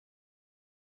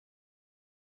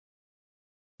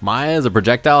Maya is a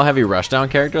projectile heavy rushdown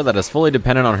character that is fully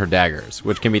dependent on her daggers,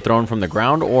 which can be thrown from the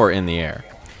ground or in the air.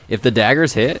 If the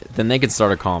daggers hit, then they can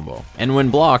start a combo, and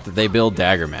when blocked, they build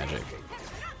dagger magic.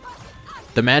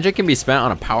 The magic can be spent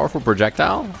on a powerful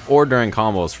projectile or during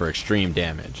combos for extreme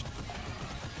damage.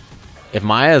 If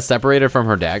Maya is separated from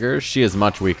her daggers, she is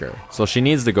much weaker, so she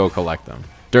needs to go collect them.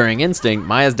 During Instinct,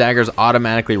 Maya's daggers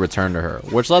automatically return to her,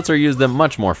 which lets her use them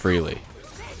much more freely.